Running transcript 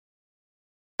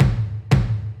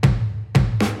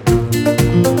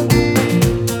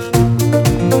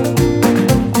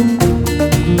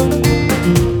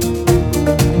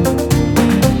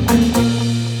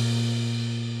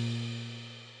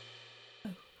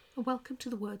and welcome to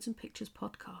the Words and Pictures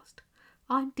podcast.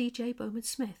 I'm DJ Bowman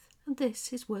Smith, and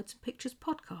this is Words and Pictures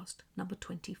podcast number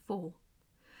 24.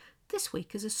 This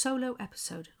week is a solo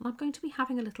episode, and I'm going to be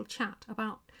having a little chat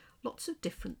about lots of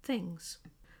different things.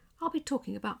 I'll be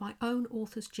talking about my own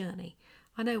author's journey.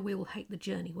 I know we all hate the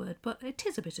journey word, but it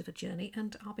is a bit of a journey,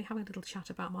 and I'll be having a little chat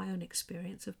about my own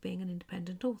experience of being an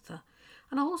independent author.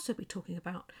 And I'll also be talking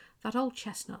about that old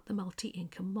chestnut, the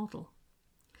multi-income model,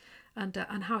 and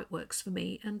how it works for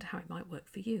me and how it might work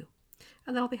for you.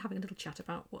 And then I'll be having a little chat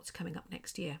about what's coming up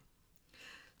next year.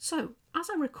 So, as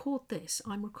I record this,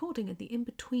 I'm recording in the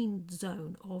in-between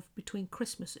zone of between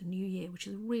Christmas and New Year, which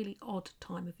is a really odd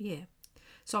time of year.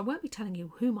 So I won't be telling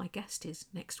you who my guest is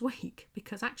next week,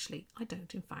 because actually I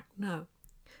don't in fact know.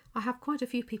 I have quite a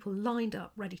few people lined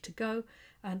up, ready to go,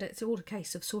 and it's all a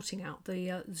case of sorting out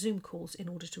the Zoom calls in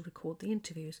order to record the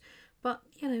interviews. But,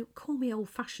 you know, call me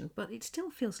old-fashioned, but it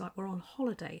still feels like we're on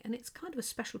holiday, and it's kind of a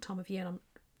special time of year, and I'm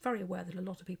very aware that a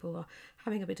lot of people are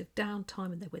having a bit of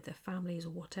downtime and they're with their families or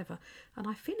whatever, and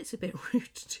I feel it's a bit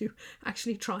rude to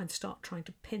actually trying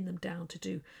to pin them down to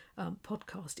do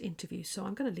podcast interviews. So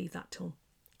I'm going to leave that till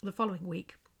the following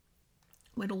week,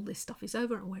 when all this stuff is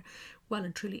over and we're well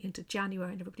and truly into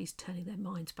January and everybody's turning their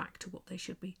minds back to what they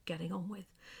should be getting on with.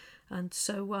 And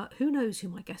so who knows who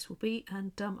my guest will be,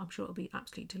 and I'm sure it'll be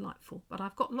absolutely delightful. But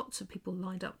I've got lots of people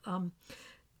lined up,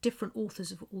 different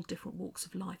authors of all different walks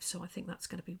of life, so I think that's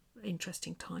going to be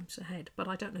interesting times ahead. But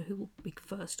I don't know who will be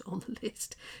first on the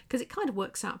list, because it kind of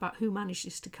works out about who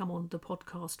manages to come on the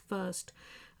podcast first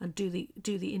and do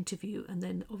the interview, and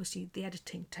then obviously the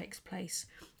editing takes place,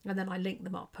 and then I link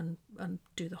them up and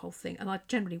do the whole thing. And I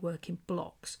generally work in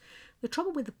blocks. The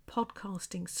trouble with the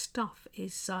podcasting stuff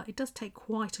is it does take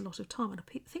quite a lot of time, and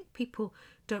I think people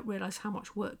don't realise how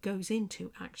much work goes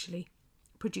into actually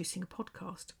producing a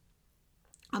podcast.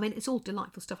 I mean, it's all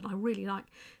delightful stuff, and I really like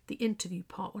the interview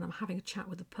part when I'm having a chat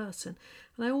with a person.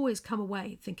 And I always come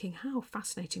away thinking, how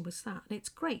fascinating was that? And it's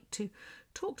great to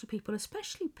talk to people,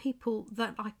 especially people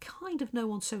that I kind of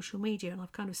know on social media, and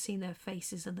I've kind of seen their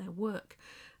faces and their work,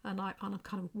 and I'm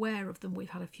kind of aware of them. We've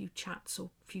had a few chats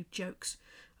or a few jokes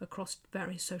across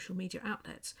various social media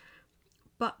outlets.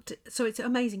 But so it's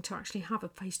amazing to actually have a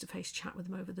face-to-face chat with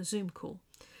them over the Zoom call.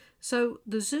 So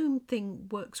the Zoom thing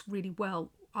works really well.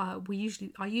 I use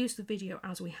the video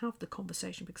as we have the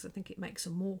conversation, because I think it makes a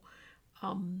more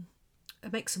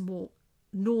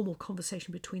normal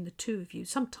conversation between the two of you.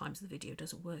 Sometimes the video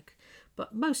doesn't work,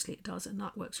 but mostly it does, and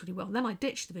that works really well. And then I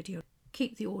ditch the video,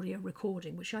 keep the audio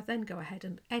recording, which I then go ahead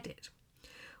and edit.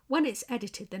 When it's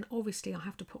edited, then obviously I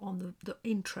have to put on the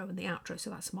intro and the outro, so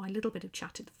that's my little bit of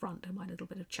chat at the front and my little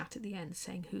bit of chat at the end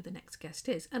saying who the next guest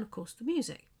is, and of course the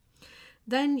music.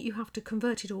 Then you have to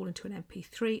convert it all into an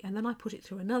MP3, and then I put it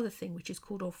through another thing which is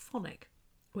called Auphonic,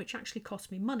 which actually costs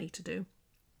me money to do.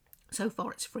 So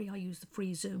far it's free. I use the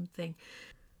free Zoom thing,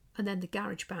 and then the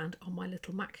GarageBand on my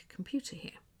little Mac computer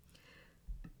here.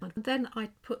 And then I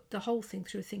put the whole thing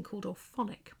through a thing called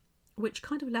Auphonic, which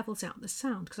kind of levels out the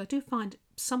sound, because I do find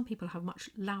some people have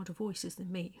much louder voices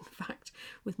than me. In fact,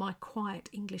 with my quiet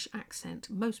English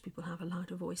accent, most people have a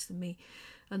louder voice than me.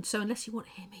 And so unless you want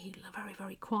to hear me very,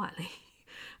 very quietly,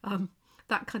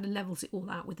 that kind of levels it all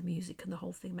out with the music, and the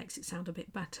whole thing makes it sound a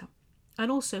bit better. And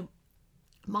also,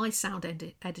 my sound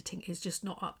editing is just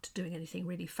not up to doing anything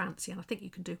really fancy, and I think you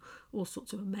can do all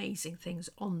sorts of amazing things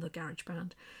on the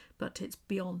GarageBand, but it's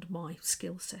beyond my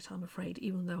skill set, I'm afraid,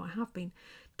 even though I have been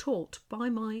taught by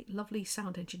my lovely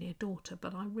sound engineer daughter,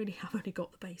 but I really have only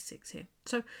got the basics here.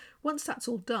 So once that's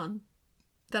all done,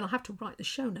 then I have to write the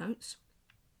show notes.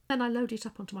 Then I load it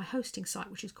up onto my hosting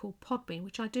site, which is called Podbean,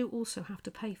 which I do also have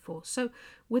to pay for. So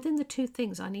within the two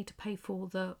things, I need to pay for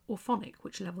the Auphonic,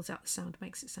 which levels out the sound,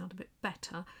 makes it sound a bit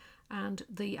better, and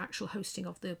the actual hosting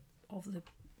of the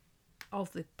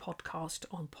podcast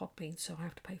on Podbean. So I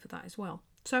have to pay for that as well.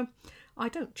 So I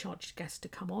don't charge guests to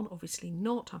come on, obviously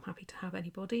not. I'm happy to have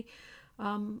anybody.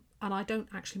 And I don't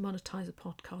actually monetize a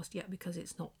podcast yet, because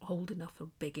it's not old enough or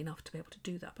big enough to be able to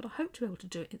do that. But I hope to be able to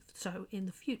do it so in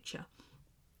the future.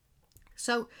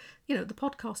 So, you know, the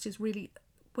podcast is really,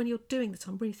 when you're doing this,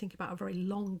 I'm really thinking about a very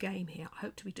long game here. I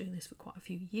hope to be doing this for quite a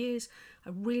few years. I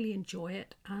really enjoy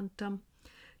it, and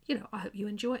you know, I hope you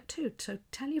enjoy it too. So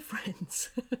tell your friends.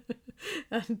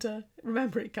 And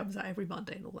remember, it comes out every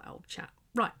Monday and all that old chat.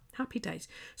 Right, happy days.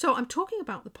 So I'm talking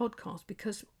about the podcast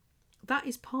because that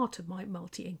is part of my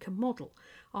multi-income model.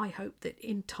 I hope that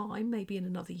in time, maybe in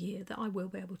another year, that I will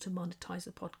be able to monetize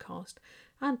the podcast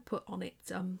and put on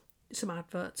it some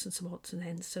adverts and some odds and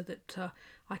ends, so that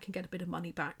I can get a bit of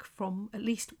money back, from at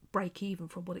least break even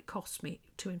from what it costs me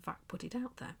to in fact put it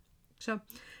out there. So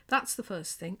that's the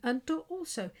first thing. And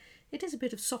also, it is a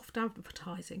bit of soft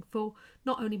advertising for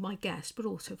not only my guest, but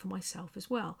also for myself as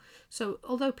well. So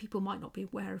although people might not be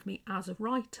aware of me as a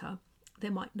writer, they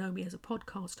might know me as a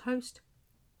podcast host,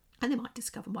 and they might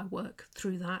discover my work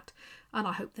through that. And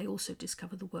I hope they also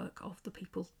discover the work of the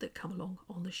people that come along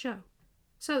on the show.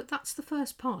 So that's the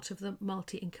first part of the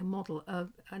multi-income model,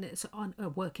 and it's on a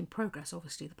work in progress.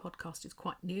 Obviously, the podcast is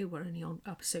quite new. We're only on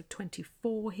episode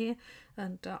 24 here,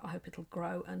 and I hope it'll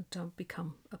grow and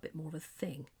become a bit more of a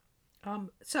thing.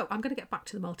 So I'm going to get back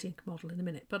to the multi-income model in a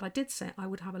minute, but I did say I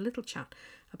would have a little chat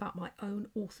about my own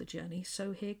author journey,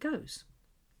 so here goes.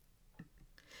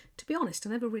 To be honest,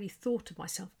 I never really thought of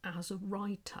myself as a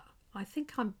writer. I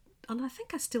think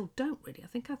I still don't really. I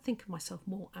think of myself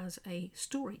more as a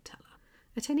storyteller.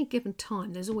 At any given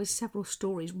time, there's always several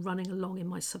stories running along in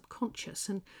my subconscious,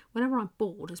 and whenever I'm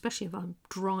bored, especially if I'm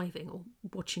driving or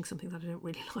watching something that I don't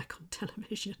really like on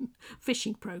television,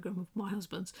 fishing programme of my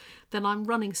husband's, then I'm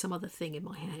running some other thing in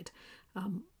my head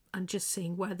and just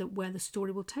seeing where the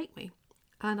story will take me.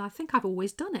 And I think I've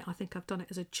always done it. I think I've done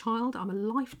it as a child. I'm a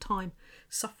lifetime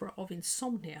sufferer of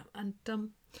insomnia, and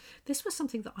this was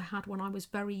something that I had when I was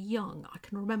very young. I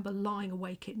can remember lying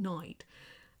awake at night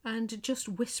and just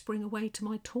whispering away to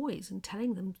my toys and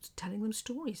telling them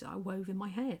stories that I wove in my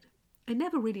head. It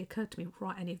never really occurred to me to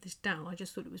write any of this down. I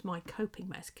just thought it was my coping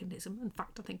mechanism. In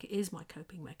fact, I think it is my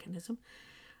coping mechanism.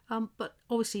 But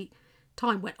obviously,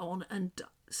 time went on, and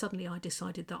suddenly I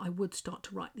decided that I would start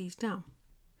to write these down.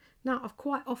 Now, I've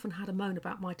quite often had a moan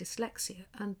about my dyslexia,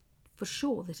 and for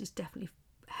sure this has definitely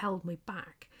held me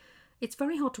back. It's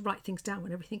very hard to write things down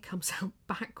when everything comes out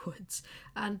backwards,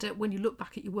 and when you look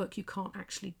back at your work you can't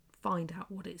actually find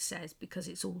out what it says because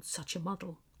it's all such a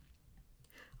muddle.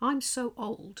 I'm so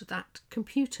old that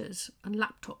computers and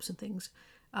laptops and things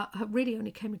really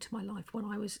only came into my life when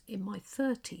I was in my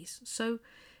 30s, so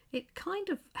it kind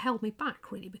of held me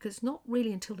back really, because it's not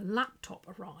really until the laptop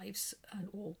arrives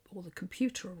or the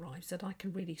computer arrives that I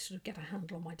can really sort of get a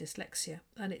handle on my dyslexia,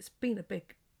 and it's been a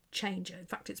big changer. In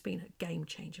fact, it's been a game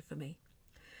changer for me.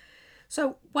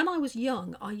 So when I was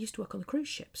young, I used to work on the cruise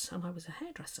ships, and I was a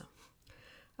hairdresser,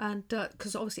 and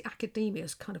because obviously academia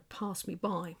has kind of passed me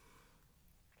by,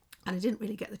 and I didn't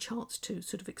really get the chance to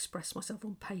sort of express myself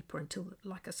on paper until,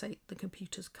 like I say, the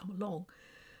computers come along.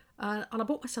 And I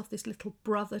bought myself this little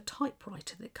Brother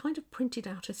typewriter that kind of printed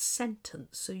out a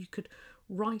sentence, so you could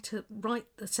write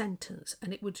the sentence,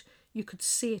 and you could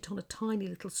see it on a tiny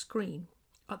little screen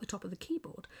at the top of the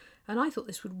keyboard. And I thought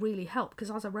this would really help,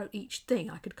 because as I wrote each thing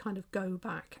I could kind of go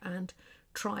back and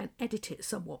try and edit it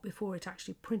somewhat before it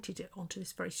actually printed it onto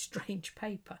this very strange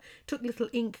paper. It took little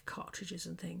ink cartridges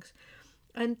and things.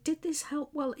 And did this help?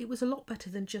 Well, it was a lot better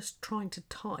than just trying to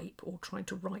type or trying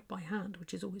to write by hand,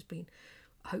 which has always been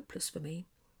hopeless for me.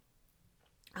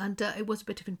 And it was a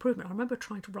bit of improvement. I remember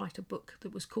trying to write a book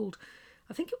that was called,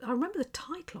 I remember the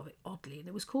title of it oddly, and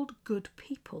it was called Good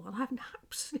People, and I have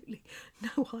absolutely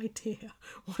no idea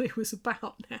what it was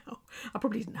about now. I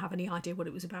probably didn't have any idea what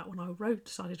it was about when I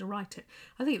decided to write it.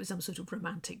 I think it was some sort of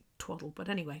romantic twaddle, but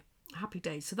anyway, happy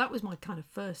days. So that was my kind of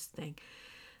first thing.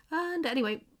 And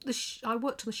anyway, I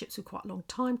worked on the ships for quite a long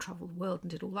time, travelled the world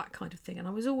and did all that kind of thing, and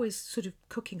I was always sort of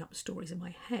cooking up stories in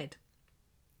my head.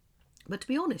 But to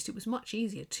be honest, it was much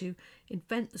easier to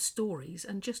invent the stories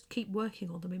and just keep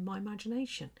working on them in my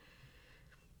imagination.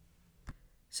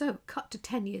 So, cut to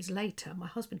 10 years later, my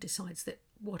husband decides that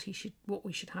what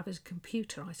we should have is a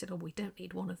computer. I said, we don't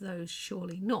need one of those,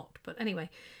 surely not. But anyway,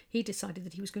 he decided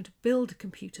that he was going to build a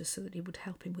computer so that it would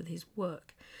help him with his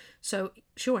work. So,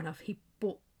 sure enough, he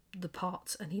bought the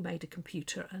parts and he made a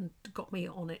computer and got me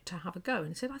on it to have a go. And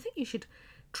he said, I think you should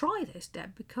try this,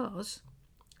 Deb, because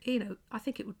I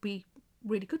think it would be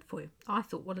really good for you. I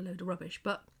thought, what a load of rubbish.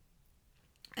 But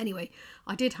anyway,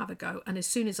 I did have a go, and as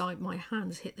soon as my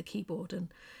hands hit the keyboard and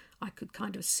I could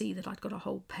kind of see that I'd got a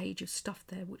whole page of stuff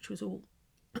there which was all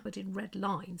covered in red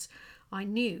lines, I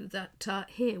knew that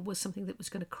here was something that was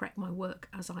going to correct my work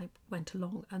as I went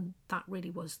along, and that really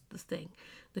was the thing.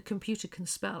 The computer can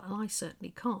spell, and I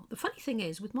certainly can't. The funny thing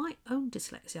is, with my own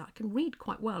dyslexia, I can read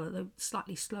quite well, although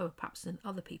slightly slower perhaps than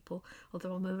other people,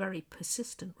 although I'm a very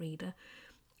persistent reader.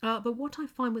 But what I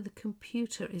find with the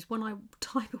computer is when I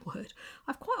type a word,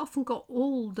 I've quite often got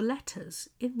all the letters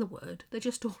in the word. They're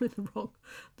just all in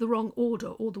the wrong order,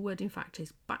 or the word in fact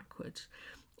is backwards.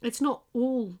 It's not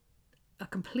all a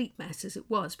complete mess as it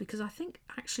was, because I think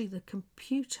actually the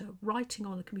computer, writing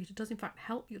on the computer, does in fact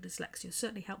help your dyslexia,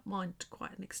 certainly help mine to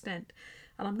quite an extent.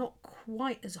 And I'm not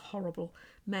quite as a horrible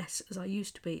mess as I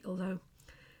used to be, although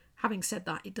having said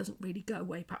that, it doesn't really go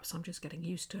away. Perhaps I'm just getting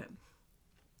used to it.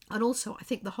 And also, I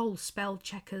think the whole spell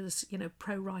checkers,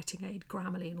 pro writing aid,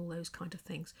 Grammarly, and all those kind of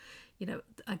things,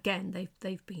 again,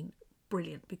 they've been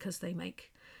brilliant because they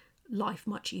make life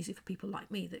much easier for people like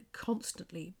me that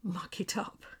constantly muck it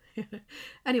up.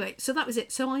 Anyway, so that was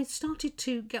it. So I started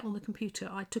to get on the computer.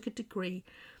 I took a degree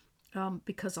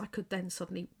because I could then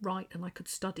suddenly write and I could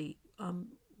study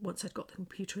once I'd got the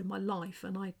computer in my life.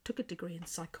 And I took a degree in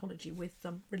psychology with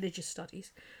religious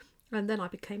studies. And then I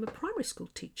became a primary school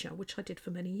teacher, which I did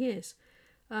for many years.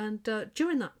 And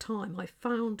during that time, I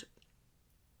found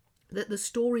that the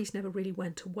stories never really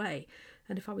went away.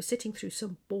 And if I was sitting through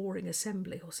some boring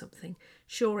assembly or something,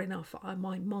 sure enough,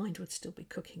 my mind would still be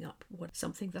cooking up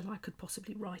something that I could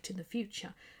possibly write in the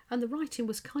future. And the writing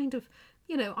was kind of,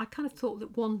 I kind of thought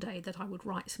that one day that I would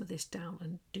write some of this down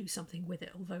and do something with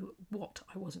it, although what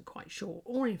I wasn't quite sure,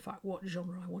 or in fact what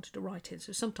genre I wanted to write in.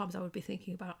 So sometimes I would be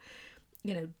thinking about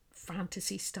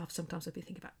fantasy stuff. Sometimes I'd be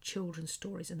thinking about children's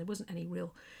stories, and there wasn't any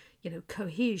real,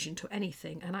 cohesion to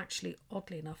anything. And actually,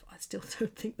 oddly enough, I still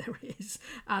don't think there is,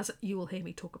 as you will hear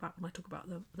me talk about when I talk about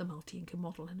the multi-income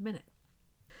model in a minute.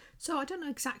 So I don't know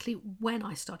exactly when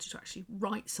I started to actually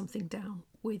write something down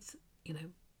with,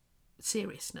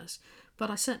 seriousness, but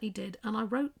I certainly did. And I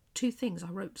wrote two things. I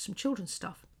wrote some children's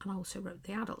stuff, and I also wrote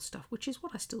the adult stuff, which is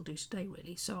what I still do today,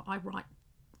 really. So I write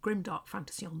grimdark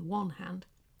fantasy on the one hand,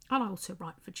 and I also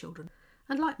write for children.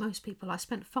 And like most people, I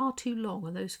spent far too long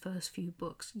on those first few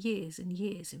books, years and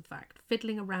years in fact,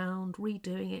 fiddling around,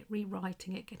 redoing it,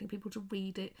 rewriting it, getting people to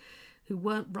read it who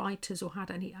weren't writers or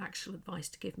had any actual advice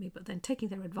to give me, but then taking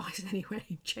their advice anyway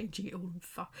and changing it all and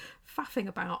faffing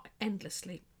about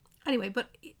endlessly. Anyway, but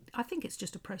I think it's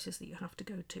just a process that you have to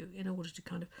go to in order to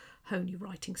kind of hone your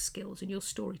writing skills and your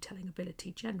storytelling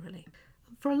ability generally.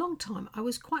 For a long time, I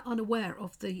was quite unaware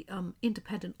of the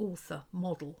independent author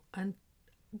model. And,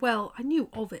 well, I knew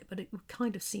of it, but it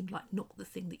kind of seemed like not the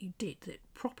thing that you did, that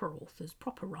proper authors,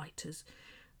 proper writers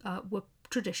were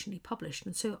traditionally published.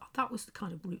 And so that was the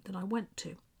kind of route that I went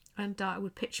to. And I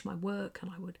would pitch my work, and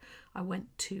I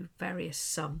went to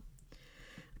various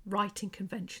writing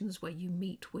conventions where you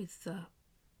meet with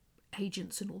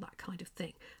agents and all that kind of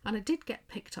thing. And I did get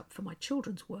picked up for my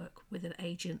children's work with an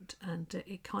agent, and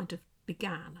it kind of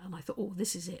began, and I thought, oh,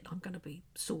 this is it, I'm going to be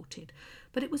sorted.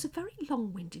 But it was a very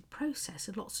long-winded process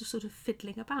and lots of sort of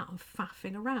fiddling about and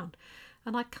faffing around,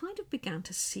 and I kind of began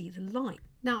to see the light.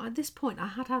 Now at this point I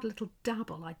had a little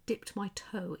dabble. I dipped my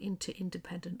toe into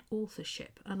independent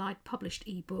authorship, and I'd published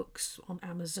ebooks on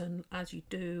Amazon, as you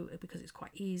do, because it's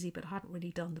quite easy, but I hadn't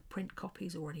really done the print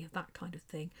copies or any of that kind of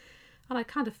thing. And I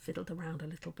kind of fiddled around a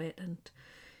little bit and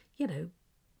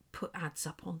put ads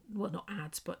up on, well, not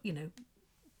ads, but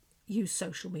use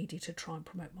social media to try and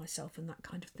promote myself and that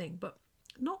kind of thing, but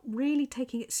not really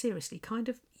taking it seriously, kind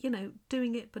of,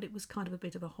 doing it, but it was kind of a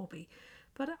bit of a hobby.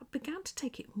 But I began to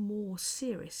take it more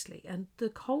seriously, and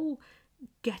the whole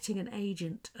getting an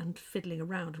agent and fiddling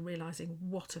around and realising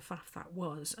what a faff that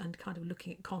was, and kind of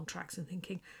looking at contracts and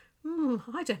thinking,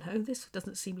 I don't know, this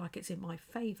doesn't seem like it's in my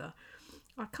favour.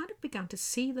 I kind of began to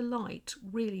see the light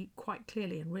really quite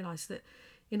clearly and realise that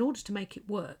in order to make it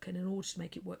work, and in order to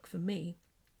make it work for me,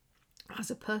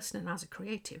 as a person and as a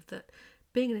creative, that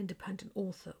being an independent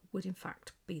author would in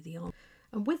fact be the answer.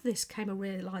 And with this came a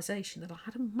realisation that I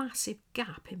had a massive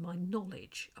gap in my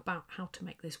knowledge about how to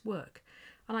make this work.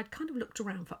 And I'd kind of looked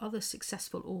around for other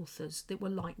successful authors that were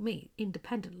like me,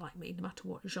 independent like me, no matter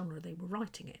what genre they were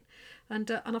writing in. And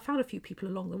I found a few people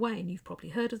along the way, and you've probably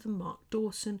heard of them: Mark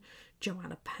Dawson,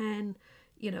 Joanna Penn,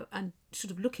 and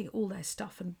sort of looking at all their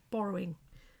stuff and borrowing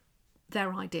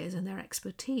their ideas and their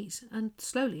expertise. And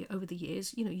slowly over the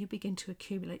years, you begin to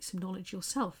accumulate some knowledge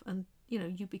yourself, and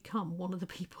you become one of the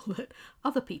people that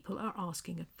other people are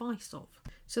asking advice of.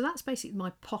 So that's basically my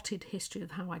potted history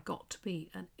of how I got to be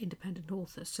an independent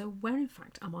author. So where in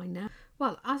fact am I now?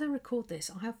 Well, as I record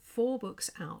this, I have 4 books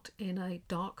out in a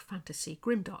dark fantasy,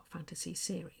 grimdark fantasy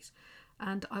series.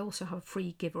 And I also have a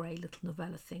free giveaway little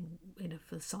novella thing,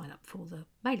 for the sign up for the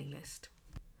mailing list.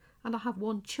 And I have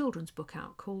 1 children's book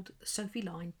out called Sophie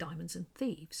Line, Diamonds and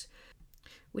Thieves,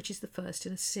 which is the first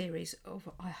in a series of,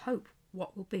 I hope,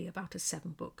 what will be about a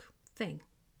 7-book thing.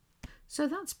 So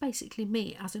that's basically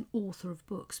me as an author of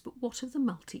books, but what of the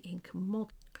multi-income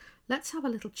model? Let's have a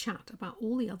little chat about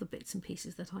all the other bits and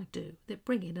pieces that I do that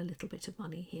bring in a little bit of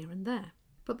money here and there.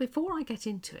 But before I get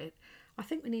into it, I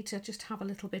think we need to just have a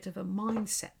little bit of a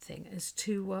mindset thing as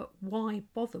to why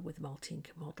bother with the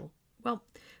multi-income model. Well,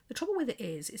 the trouble with it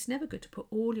is, it's never good to put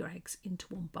all your eggs into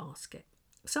one basket.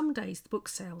 Some days the book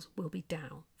sales will be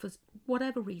down for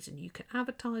whatever reason. You can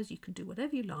advertise, you can do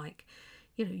whatever you like,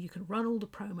 you can run all the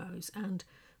promos, and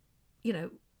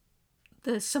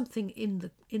there's something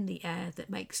in the air that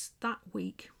makes that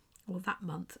week or that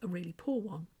month a really poor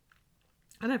one.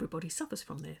 And everybody suffers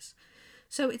from this.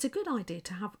 So it's a good idea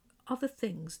to have other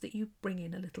things that you bring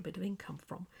in a little bit of income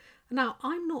from. Now,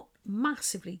 I'm not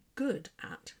massively good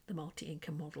at the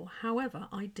multi-income model. However,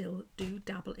 I do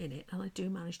dabble in it, and I do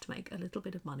manage to make a little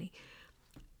bit of money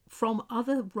from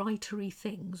other writery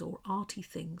things or arty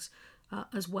things,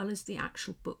 as well as the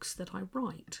actual books that I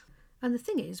write. And the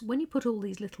thing is, when you put all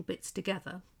these little bits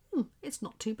together, it's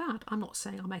not too bad. I'm not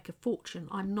saying I make a fortune.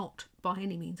 I'm not by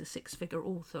any means a 6-figure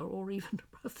author or even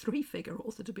a 3-figure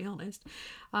author, to be honest.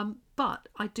 But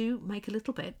I do make a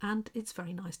little bit, and it's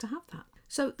very nice to have that.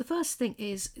 So the first thing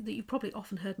is that you've probably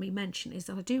often heard me mention is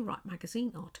that I do write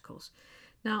magazine articles.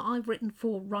 Now, I've written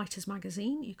for Writers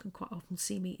Magazine. You can quite often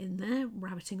see me in there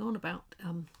rabbiting on about,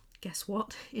 guess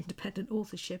what, independent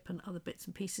authorship and other bits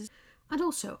and pieces. And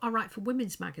also, I write for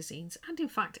women's magazines, and in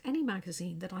fact, any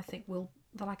magazine that I think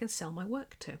that I can sell my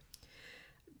work to.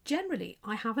 Generally,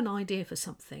 I have an idea for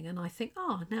something, and I think,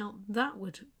 now that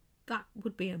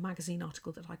would be a magazine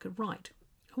article that I could write.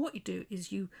 And what you do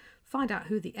is you find out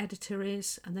who the editor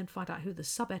is, and then find out who the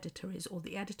sub-editor is, or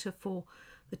the editor for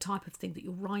the type of thing that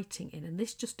you're writing in. And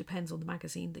this just depends on the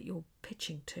magazine that you're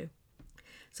pitching to.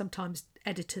 Sometimes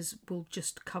editors will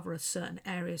just cover a certain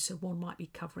area, so one might be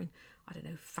covering,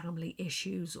 family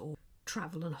issues or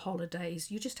travel and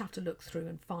holidays. You just have to look through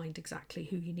and find exactly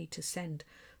who you need to send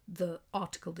the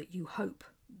article that you hope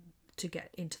to get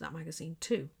into that magazine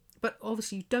to. But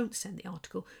obviously you don't send the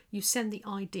article, you send the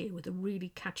idea with a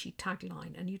really catchy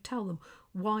tagline, and you tell them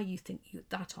why you think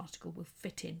that article will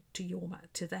fit in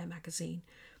to their magazine.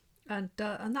 And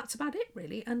that's about it,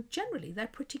 really. And generally they're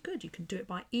pretty good. You can do it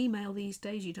by email these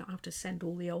days. You don't have to send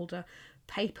all the older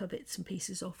paper bits and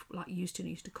pieces off like you used to. It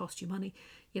used to cost you money.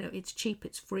 It's cheap,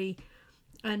 it's free.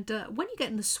 And when you get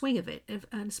in the swing of it,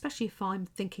 and especially if I'm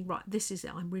thinking, right, this is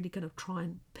it, I'm really going to try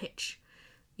and pitch,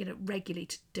 regularly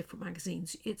to different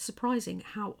magazines, it's surprising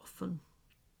how often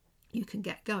you can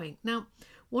get going. Now,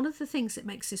 one of the things that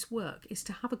makes this work is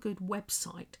to have a good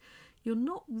website. You're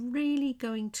not really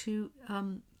going to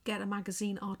get a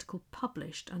magazine article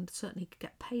published and certainly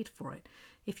get paid for it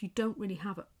if you don't really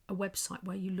have a website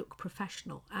where you look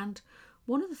professional. And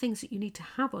one of the things that you need to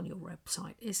have on your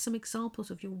website is some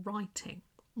examples of your writing.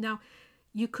 Now,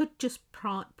 you could just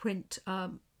print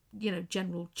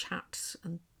general chats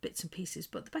and bits and pieces,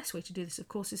 but the best way to do this, of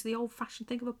course, is the old-fashioned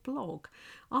thing of a blog.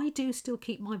 I do still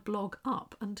keep my blog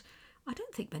up, and I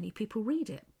don't think many people read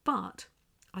it, but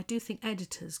I do think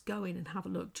editors go in and have a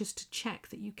look just to check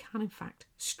that you can in fact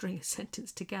string a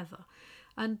sentence together.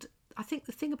 And I think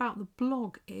the thing about the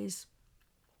blog is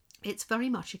it's very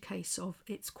much a case of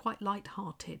it's quite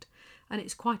light-hearted and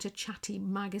it's quite a chatty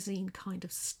magazine kind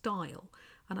of style.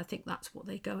 And I think that's what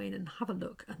they go in and have a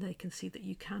look, and they can see that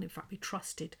you can in fact be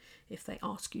trusted if they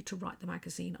ask you to write the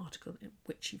magazine article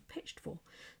which you've pitched for.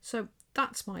 So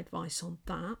that's my advice on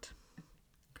that.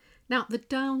 Now, the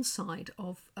downside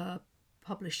of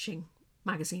publishing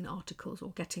magazine articles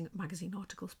or getting magazine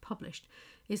articles published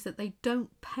is that they don't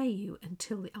pay you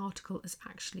until the article has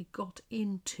actually got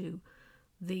into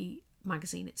the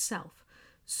magazine itself.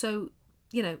 So,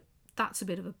 that's a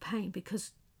bit of a pain,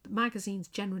 because magazines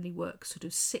generally work sort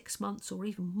of 6 months or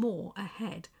even more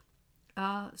ahead.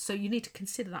 So you need to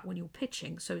consider that when you're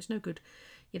pitching. So it's no good,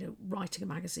 writing a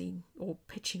magazine or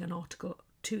pitching an article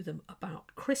to them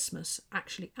about Christmas,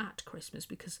 actually at Christmas,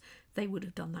 because they would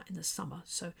have done that in the summer.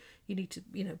 So you need to,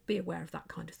 be aware of that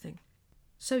kind of thing.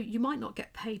 So you might not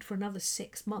get paid for another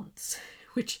 6 months,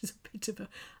 which is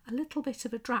a little bit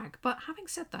of a drag. But having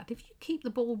said that, if you keep the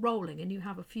ball rolling and you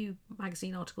have a few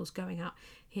magazine articles going out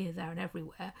here, there and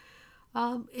everywhere,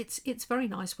 it's very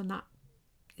nice when that,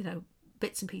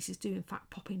 bits and pieces do in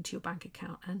fact pop into your bank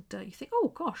account, and you think,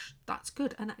 oh gosh, that's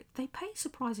good. And they pay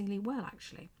surprisingly well,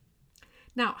 actually.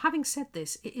 Now, having said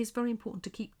this, it is very important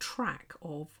to keep track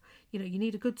of, you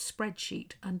need a good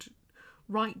spreadsheet and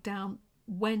write down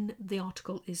when the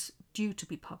article is due to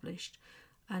be published,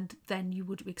 and then you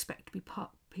would expect to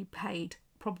be paid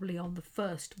probably on the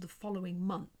first of the following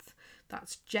month.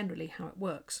 That's generally how it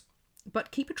works.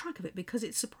 But keep a track of it, because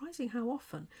it's surprising how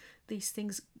often these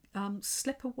things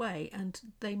slip away and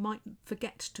they might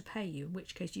forget to pay you, in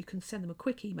which case you can send them a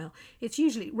quick email. It's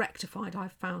usually rectified.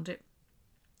 I've found it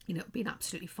been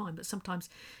absolutely fine, but sometimes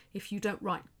if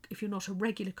you're not a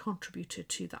regular contributor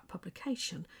to that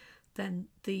publication, then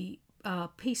the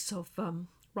piece of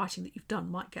writing that you've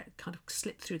done might get kind of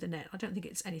slipped through the net. I don't think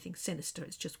it's anything sinister,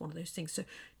 it's just one of those things. So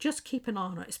just keep an eye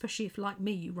on it, especially if, like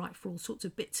me, you write for all sorts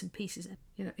of bits and pieces.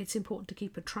 It's important to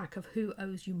keep a track of who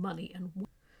owes you money and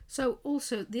So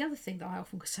also the other thing that I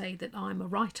often say that I'm a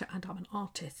writer and I'm an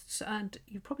artist, and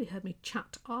you probably heard me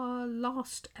chat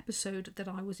last episode that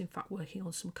I was in fact working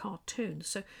on some cartoons.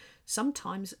 So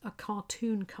sometimes a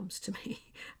cartoon comes to me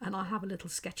and I have a little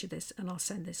sketch of this and I'll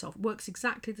send this off. It works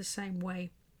exactly the same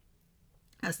way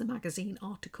as the magazine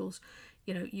articles.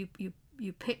 You know,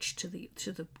 you pitch to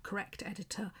the correct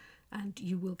editor and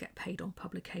you will get paid on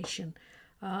publication.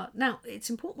 Now, it's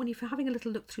important when you're having a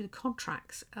little look through the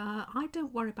contracts. I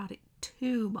don't worry about it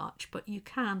too much, but you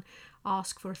can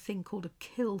ask for a thing called a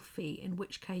kill fee, in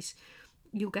which case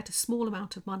you'll get a small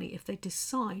amount of money if they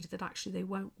decide that actually they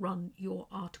won't run your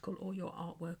article or your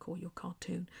artwork or your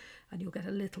cartoon, and you'll get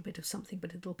a little bit of something,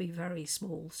 but it'll be very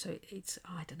small. So it's,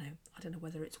 I don't know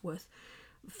whether it's worth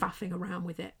faffing around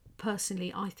with it.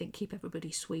 Personally, I think keep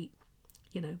everybody sweet,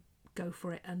 go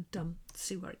for it and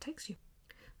see where it takes you.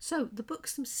 So the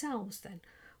books themselves then,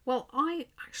 well, I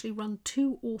actually run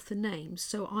 2 author names.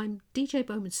 So I'm DJ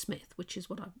Bowman Smith, which is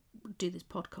what I do this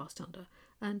podcast under.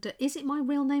 And is it my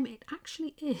real name? It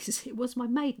actually is. It was my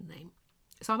maiden name.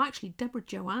 So I'm actually Deborah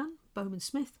Joanne Bowman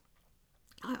Smith.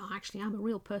 I actually am a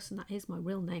real person. That is my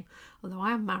real name, although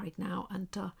I am married now, and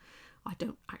I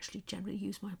don't actually generally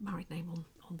use my married name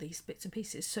on these bits and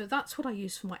pieces. So that's what I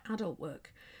use for my adult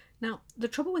work. Now, the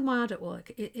trouble with my adult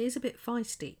work, it is a bit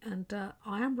feisty, and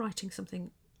I am writing something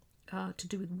to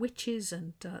do with witches,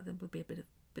 and there will be a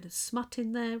bit of smut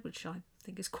in there, which I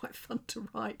think is quite fun to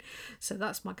write. So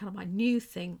that's my new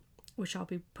thing, which I'll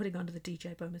be putting under the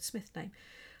DJ Bowman Smith name.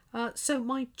 So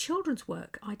my children's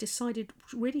work, I decided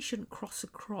really shouldn't cross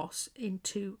across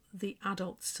into the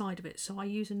adult side of it. So I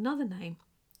use another name.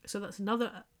 So that's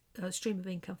another stream of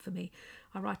income for me.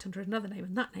 I write under another name,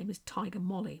 and that name is Tiger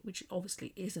Molly, which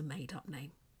obviously is a made-up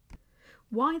name.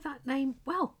 Why that name?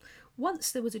 Well,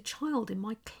 once there was a child in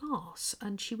my class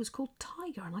and she was called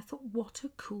Tiger, and I thought, what a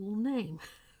cool name.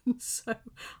 So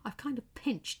I've kind of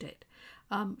pinched it.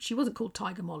 She wasn't called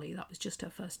Tiger Molly, that was just her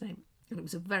first name, and it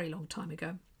was a very long time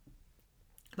ago.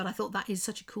 But I thought that is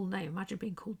such a cool name. Imagine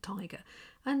being called Tiger.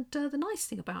 And the nice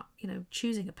thing about,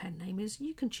 choosing a pen name is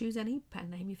you can choose any pen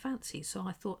name you fancy. So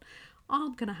I thought,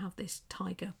 I'm going to have this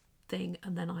Tiger thing.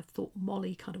 And then I thought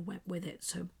Molly kind of went with it.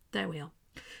 So there we are.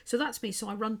 So that's me. So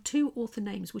I run 2 author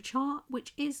names, which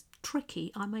is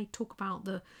tricky. I may talk about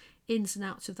the ins and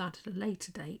outs of that at a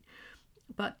later date.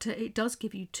 But it does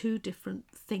give you 2 different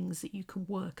things that you can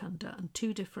work under and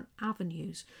 2 different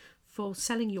avenues for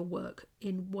selling your work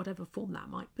in whatever form that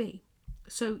might be.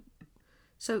 So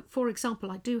for example,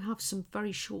 I do have some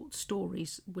very short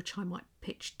stories which I might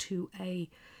pitch to a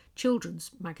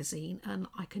children's magazine, and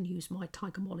I can use my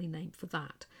Tiger Molly name for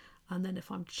that. And then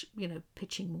if I'm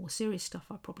pitching more serious stuff,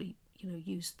 I probably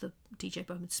use the DJ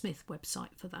Bowman Smith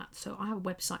website for that. So I have a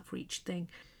website for each thing,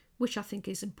 which I think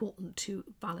is important to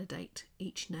validate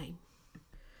each name.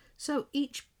 So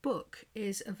each book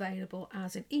is available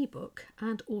as an ebook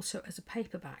and also as a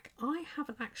paperback. I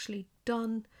haven't actually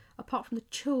done, apart from the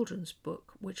children's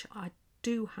book, which I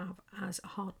do have as a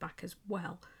hardback as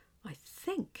well. I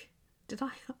think, did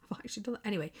I have actually done that?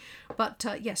 Anyway, but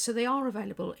yes, so they are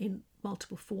available in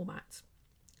multiple formats.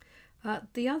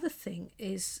 The other thing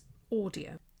is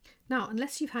audio. Now,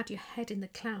 unless you've had your head in the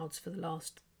clouds for the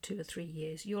last 2 or 3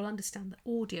 years, you'll understand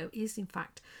that audio is in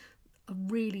fact a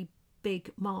really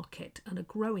big market and a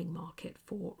growing market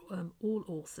for all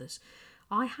authors.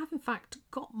 I have in fact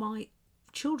got my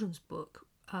children's book,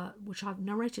 which I've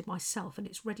narrated myself, and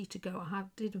it's ready to go. I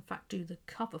did in fact do the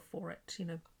cover for it,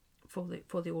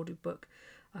 for the audiobook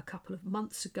a couple of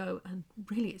months ago, and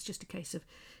really it's just a case of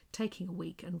taking a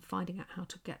week and finding out how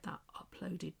to get that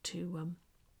uploaded to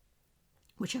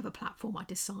whichever platform I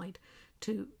decide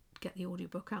to get the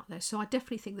audiobook out there. So I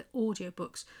definitely think that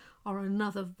audiobooks are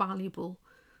another valuable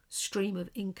stream of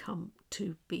income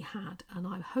to be had, and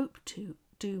I hope to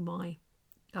do my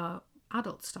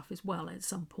adult stuff as well at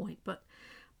some point, but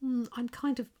I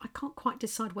can't quite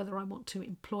decide whether I want to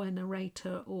employ a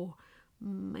narrator or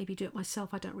maybe do it myself.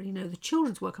 I don't really know. The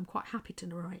children's work I'm quite happy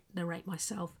to narrate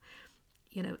myself.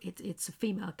 It's a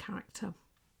female character,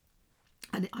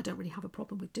 and I don't really have a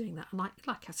problem with doing that. And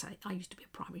like I say, I used to be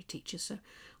a primary teacher, so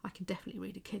I can definitely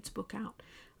read a kid's book out,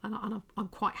 and I'm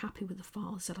quite happy with the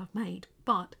files that I've made.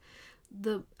 But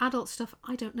the adult stuff,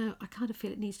 I don't know. I kind of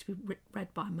feel it needs to be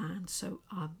read by a man, so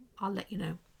I'll let you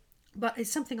know. But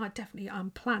it's something I definitely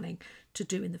am planning to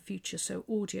do in the future. So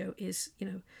audio is,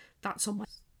 that's on my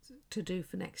to do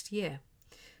for next year,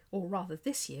 or rather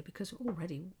this year, because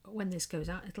already when this goes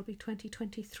out it'll be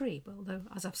 2023. But although,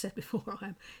 as I've said before, I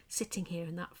am sitting here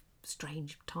in that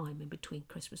strange time in between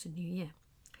Christmas and New Year.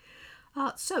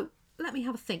 So let me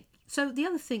have a think. So the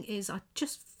other thing is, I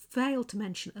just failed to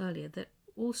mention earlier that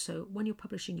also, when you're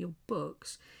publishing your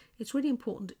books, it's really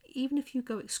important, even if you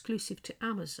go exclusive to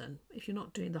Amazon, if you're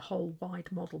not doing the whole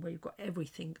wide model where you've got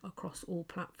everything across all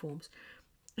platforms,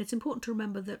 it's important to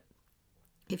remember that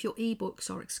if your ebooks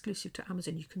are exclusive to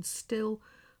Amazon, you can still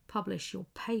publish your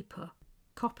paper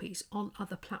copies on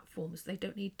other platforms. They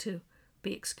don't need to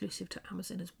be exclusive to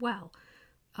Amazon as well.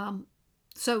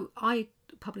 So I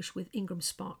publish with Ingram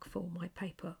Spark for my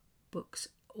paper books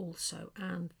also,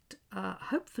 and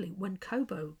hopefully when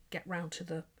Kobo get round to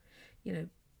the,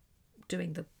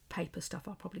 doing the paper stuff,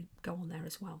 I'll probably go on there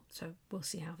as well. So we'll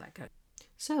see how that goes.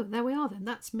 So there we are then.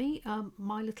 That's me,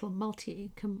 my little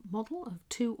multi-income model of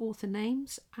 2 author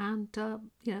names and,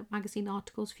 magazine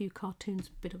articles, a few cartoons,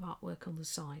 a bit of artwork on the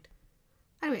side.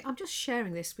 Anyway, I'm just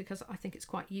sharing this because I think it's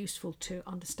quite useful to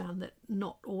understand that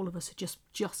not all of us are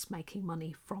just making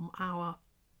money from our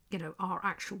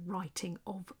actual writing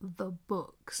of the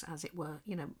books, as it were.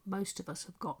 Most of us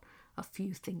have got a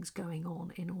few things going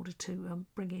on in order to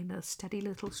bring in a steady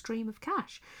little stream of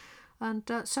cash. And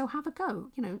so have a go,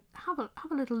 have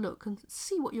a little look and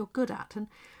see what you're good at. And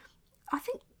I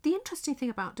think the interesting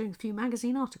thing about doing a few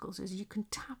magazine articles is you can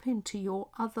tap into your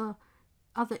other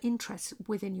interests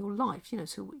within your life.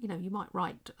 So you might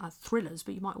write thrillers,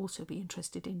 but you might also be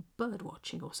interested in bird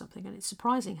watching or something. And it's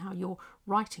surprising how your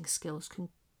writing skills can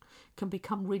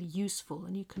become really useful,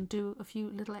 and you can do a few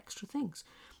little extra things.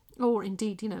 Or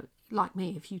indeed, like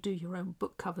me, if you do your own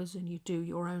book covers and you do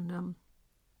your own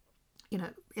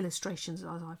illustrations, as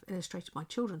I've illustrated my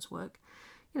children's work,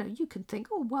 you can think,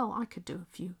 oh, well, I could do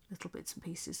a few little bits and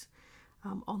pieces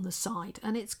on the side,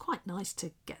 and it's quite nice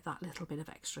to get that little bit of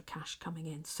extra cash coming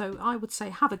in. So I would say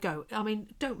have a go. I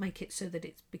mean, don't make it so that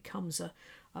it becomes a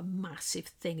massive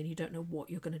thing and you don't know what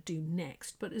you're going to do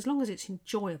next, but as long as it's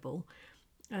enjoyable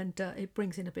and it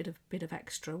brings in a bit of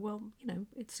extra, well,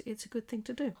 it's a good thing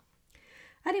to do.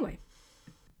 Anyway,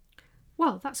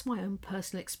 well, that's my own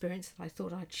personal experience that I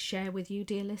thought I'd share with you,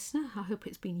 dear listener. I hope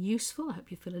it's been useful. I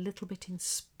hope you feel a little bit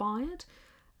inspired,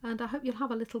 and I hope you'll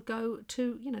have a little go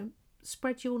to,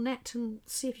 spread your net and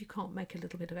see if you can't make a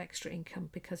little bit of extra income,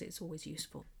 because it's always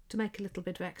useful to make a little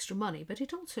bit of extra money, but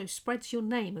it also spreads your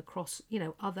name across,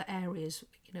 other areas,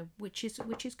 which is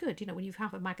good. When you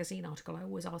have a magazine article, I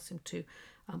always ask them to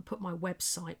put my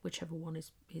website, whichever one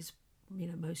is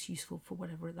most useful for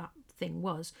whatever that thing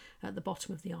was, at the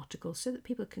bottom of the article, so that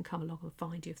people can come along and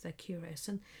find you if they're curious.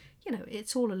 And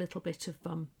it's all a little bit of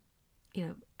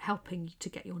helping to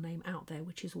get your name out there,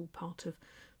 which is all part of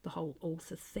the whole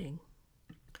author thing.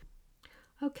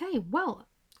 Okay, well,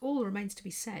 all that remains to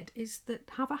be said is that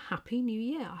have a happy new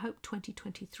year. I hope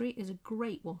 2023 is a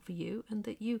great one for you, and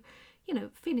that you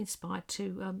feel inspired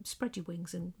to spread your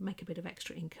wings and make a bit of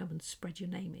extra income and spread your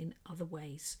name in other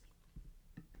ways.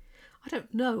 I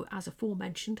don't know, as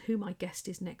aforementioned, who my guest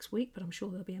is next week, but I'm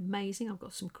sure they'll be amazing. I've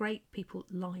got some great people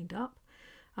lined up,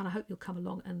 and I hope you'll come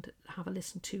along and have a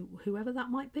listen to whoever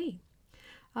that might be.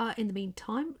 In the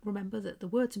meantime, remember that the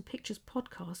Words and Pictures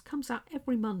podcast comes out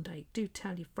every Monday. Do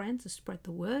tell your friends and spread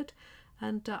the word,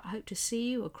 and I hope to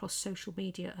see you across social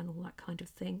media and all that kind of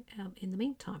thing in the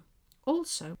meantime.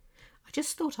 Also, I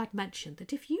just thought I'd mention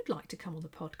that if you'd like to come on the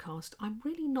podcast, I'm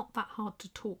really not that hard to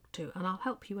talk to, and I'll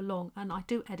help you along, and I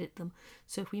do edit them,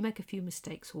 so if we make a few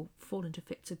mistakes or fall into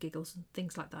fits of giggles and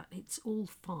things like that, it's all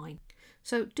fine.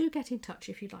 So do get in touch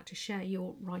if you'd like to share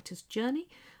your writer's journey.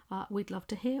 We'd love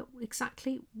to hear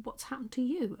exactly what's happened to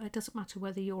you. It doesn't matter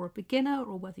whether you're a beginner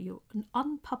or whether you're an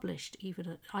unpublished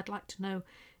even. I'd like to know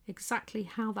exactly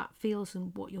how that feels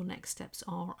and what your next steps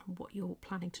are and what you're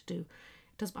planning to do.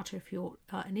 It doesn't matter if you're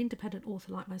an independent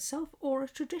author like myself or a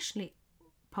traditionally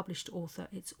published author.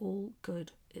 It's all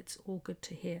good. It's all good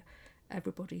to hear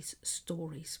everybody's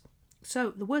stories.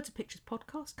 So the Words and Pictures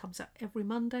podcast comes out every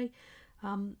Monday.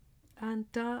 And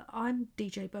I'm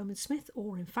DJ Bowman Smith,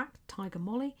 or in fact Tiger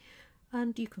Molly,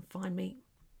 and you can find me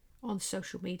on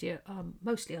social media,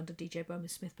 mostly under DJ Bowman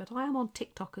Smith, but I am on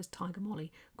TikTok as Tiger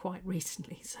Molly quite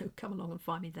recently, so come along and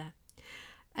find me there.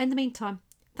 In the meantime,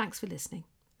 thanks for listening.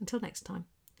 Until next time,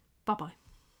 bye bye.